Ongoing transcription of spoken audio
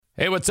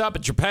Hey, what's up?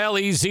 It's your pal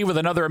Easy with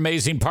another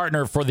amazing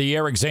partner for the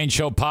Eric Zane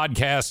Show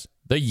podcast,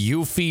 the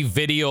Eufy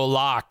Video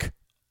Lock.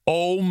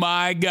 Oh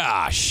my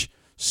gosh.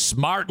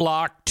 Smart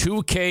lock,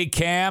 2K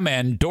cam,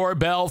 and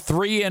doorbell,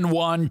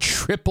 3-in-1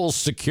 triple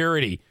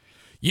security.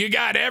 You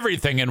got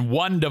everything in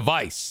one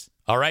device.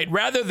 All right.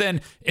 Rather than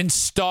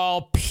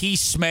install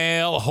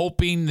piecemeal,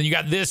 hoping that you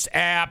got this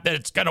app that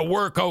it's going to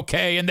work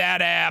okay and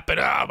that app. And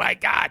oh my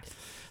God.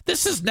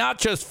 This is not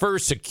just for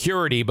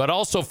security, but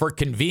also for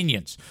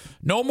convenience.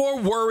 No more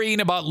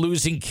worrying about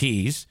losing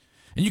keys.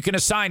 And you can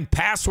assign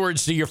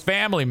passwords to your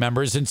family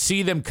members and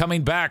see them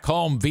coming back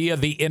home via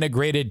the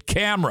integrated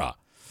camera.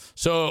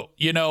 So,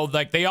 you know,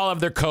 like they all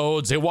have their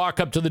codes. They walk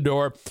up to the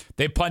door.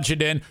 They punch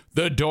it in.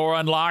 The door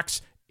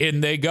unlocks.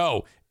 In they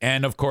go.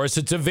 And, of course,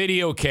 it's a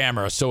video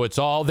camera, so it's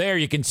all there.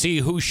 You can see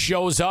who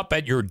shows up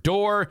at your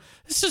door.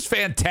 This is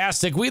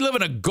fantastic. We live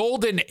in a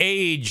golden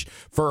age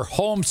for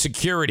home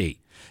security.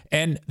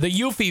 And the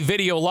Eufy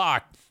Video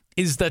Lock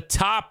is the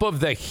top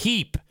of the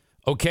heap,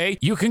 okay?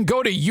 You can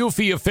go to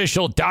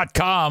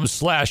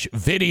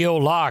eufyofficial.com/video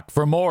lock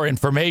for more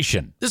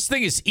information. This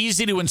thing is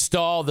easy to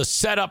install. The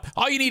setup,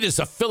 all you need is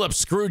a Phillips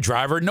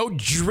screwdriver, no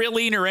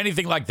drilling or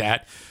anything like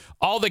that.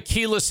 All the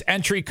keyless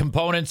entry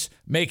components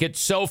make it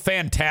so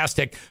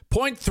fantastic.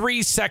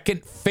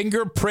 0.3-second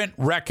fingerprint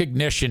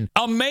recognition.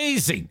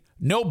 Amazing.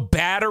 No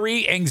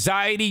battery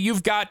anxiety.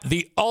 You've got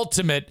the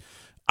ultimate,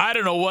 I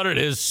don't know what it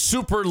is,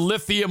 super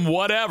lithium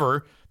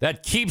whatever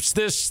that keeps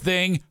this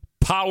thing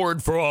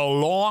powered for a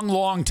long,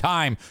 long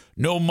time.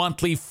 No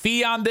monthly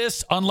fee on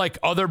this, unlike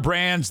other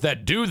brands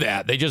that do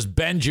that. They just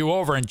bend you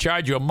over and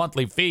charge you a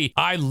monthly fee.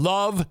 I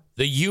love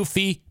the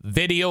Eufy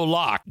Video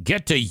Lock.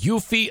 Get to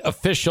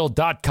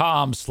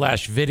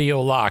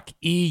eufyofficial.com/video lock.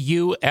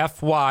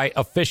 EUFY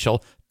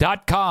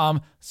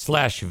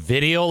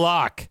official.com/video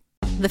lock.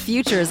 The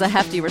future is a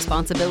hefty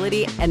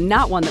responsibility and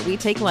not one that we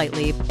take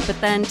lightly. But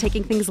then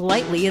taking things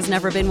lightly has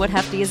never been what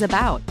Hefty is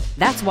about.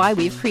 That's why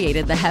we've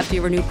created the Hefty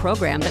Renew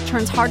program that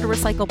turns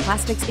hard-to-recycle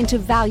plastics into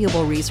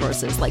valuable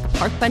resources like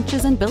park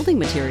benches and building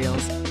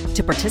materials.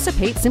 To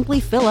participate, simply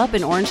fill up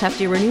an orange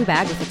Hefty Renew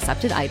bag with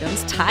accepted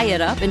items, tie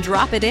it up, and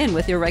drop it in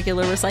with your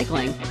regular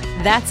recycling.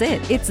 That's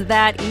it. It's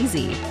that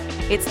easy.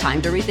 It's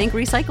time to rethink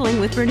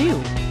recycling with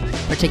Renew.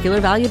 Particular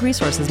valued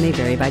resources may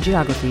vary by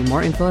geography.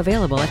 More info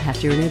available at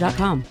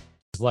heftyrenew.com.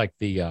 Like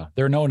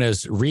they're known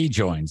as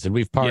rejoins, and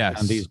we've partnered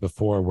on these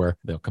before where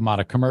they'll come out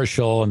a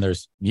commercial and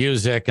there's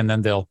music and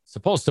then they'll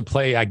supposed to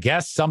play, I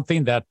guess,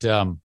 something that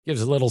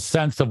gives a little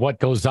sense of what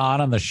goes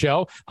on the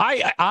show.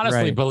 I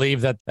honestly believe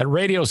that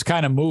radio's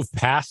kind of moved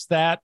past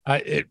that.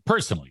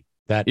 Personally,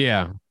 that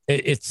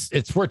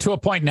we're to a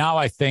point now,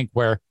 I think,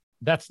 where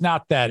that's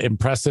not that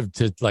impressive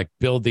to like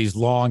build these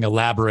long,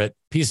 elaborate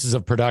pieces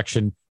of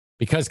production,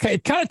 because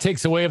it kind of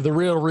takes away of the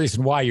real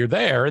reason why you're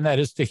there, and that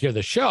is to hear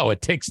the show.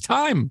 It takes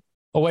time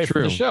away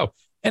from the show.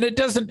 And it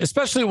doesn't,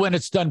 especially when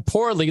it's done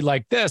poorly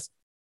like this,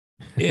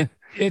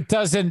 it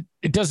doesn't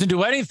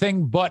do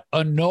anything but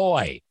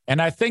annoy.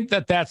 And I think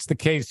that that's the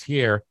case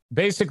here.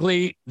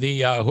 Basically,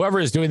 the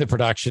whoever is doing the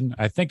production,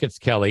 I think it's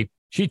Kelly,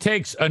 she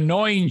takes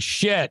annoying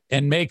shit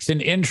and makes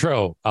an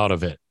intro out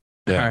of it.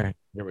 Yeah. All right,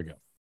 here we go.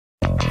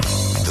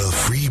 The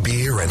Free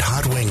Beer and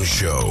Hot Wings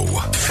Show,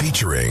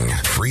 featuring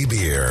free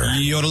beer,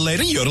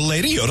 yodel-lady,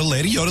 yodel-lady,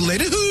 yodel-lady,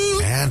 yodel-lady, hoo,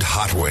 and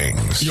hot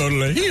wings,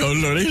 yodel-lady,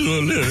 yodel-lady,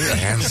 yodel-lady,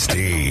 and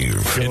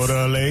Steve,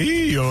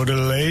 yodel-lady,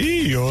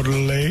 yodel-lady,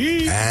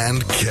 yodel-lady,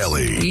 and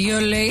Kelly,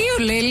 yodel-lady,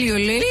 yodel-lady,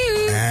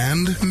 yodel-lady,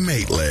 and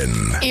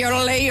Maitland,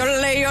 yodel-lady,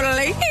 yodel-lady,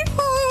 yodel-lady,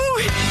 hoo.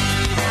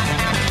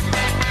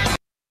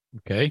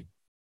 Okay.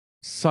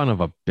 Son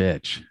of a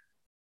bitch.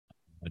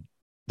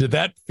 Did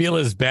that feel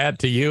as bad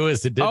to you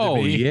as it did to me?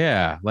 Oh,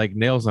 yeah. Like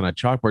nails on a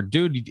chalkboard.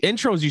 Dude,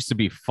 intros used to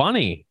be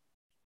funny.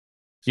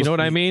 You know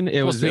what I mean?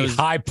 It was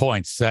high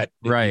points that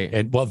right.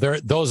 And well,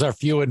 those are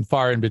few and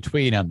far in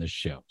between on this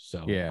show.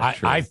 So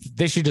yeah,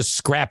 they should just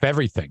scrap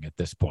everything at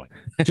this point.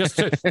 Just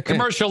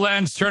commercial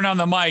ends, turn on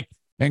the mic,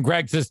 and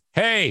Greg says,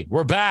 "Hey,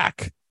 we're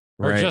back."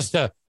 Or just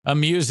a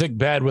music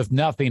bed with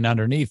nothing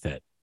underneath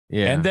it.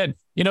 Yeah. And then,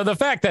 the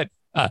fact that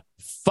they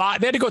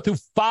had to go through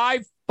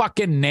 5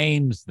 fucking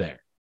names there.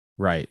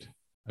 Right.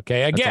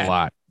 Okay. Again, that's a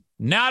lot.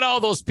 Not all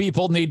those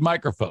people need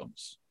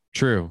microphones.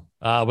 True.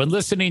 When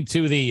listening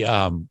to the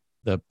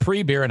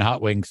pre-beer and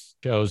hot wings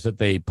shows that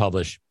they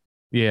publish,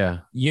 you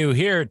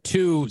hear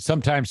 2,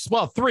 sometimes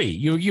 3.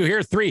 You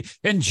hear 3,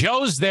 and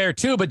Joe's there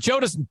too, but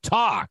Joe doesn't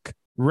talk.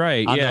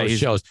 Right. On those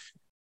shows.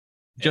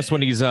 Just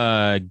when he's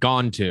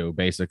gone to,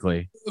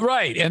 basically.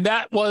 Right. And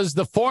that was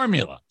the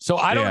formula. So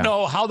I don't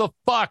know how the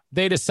fuck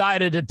they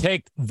decided to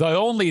take the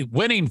only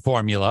winning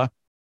formula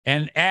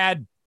and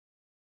add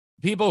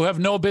people who have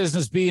no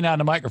business being on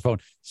the microphone.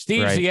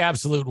 Steve's the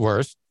absolute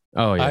worst.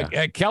 Oh,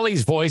 yeah.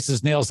 Kelly's voice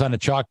is nails on a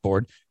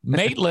chalkboard.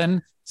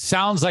 Maitland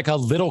sounds like a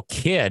little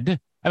kid.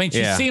 I mean,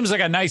 she seems like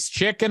a nice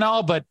chick and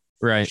all, but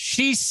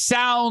she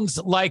sounds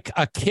like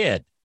a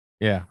kid.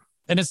 Yeah.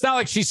 And it's not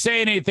like she's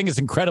saying anything that's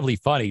incredibly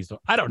funny. So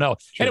I don't know.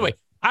 True. Anyway,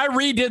 I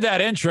redid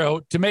that intro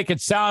to make it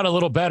sound a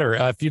little better.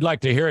 If you'd like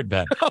to hear it,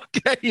 Ben.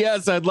 Okay,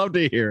 yes, I'd love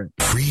to hear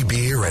it. Free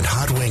Beer and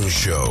Hot Wings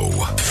Show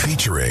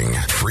featuring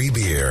free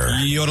beer,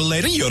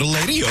 Yodelady,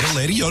 yodelady,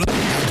 yodelady, yodelady.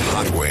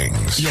 hot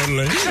wings,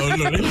 Yodelady,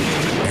 yodelady,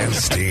 and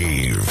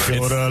Steve,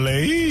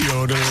 yodelady,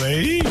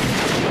 yodelady.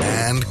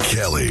 and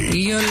Kelly,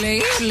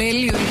 Yodelay,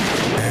 yodelay,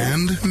 yodelay.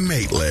 and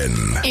Maitland.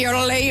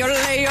 Yodelay,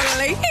 yodelay,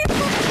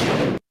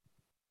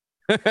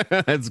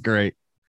 yodelay. That's great.